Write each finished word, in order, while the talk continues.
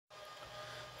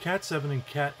CAT7 and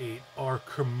CAT8 are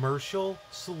commercial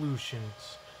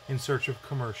solutions in search of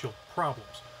commercial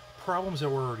problems. Problems that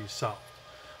were already solved.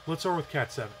 Let's start with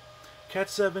CAT7.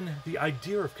 CAT7, the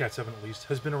idea of CAT7 at least,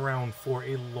 has been around for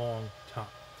a long time.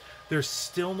 There's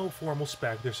still no formal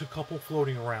spec, there's a couple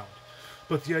floating around.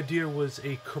 But the idea was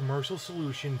a commercial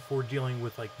solution for dealing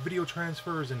with like video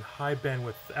transfers and high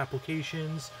bandwidth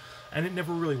applications, and it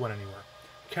never really went anywhere.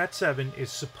 CAT7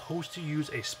 is supposed to use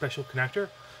a special connector,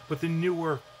 but the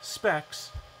newer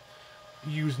specs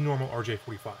use normal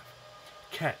RJ45.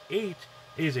 CAT8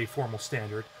 is a formal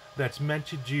standard that's meant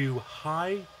to do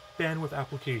high bandwidth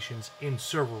applications in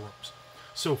server rooms.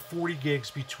 So 40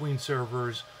 gigs between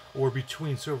servers or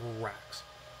between server racks.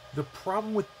 The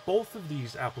problem with both of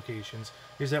these applications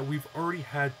is that we've already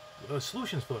had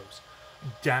solutions for those.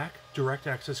 DAC, direct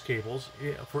access cables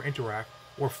for interact,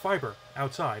 or fiber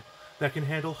outside that can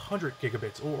handle 100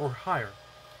 gigabits or higher.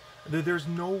 There's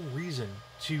no reason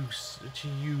to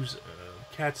use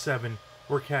CAT7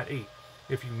 or CAT8.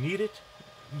 If you need it,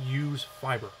 use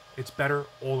fiber. It's better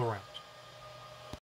all around.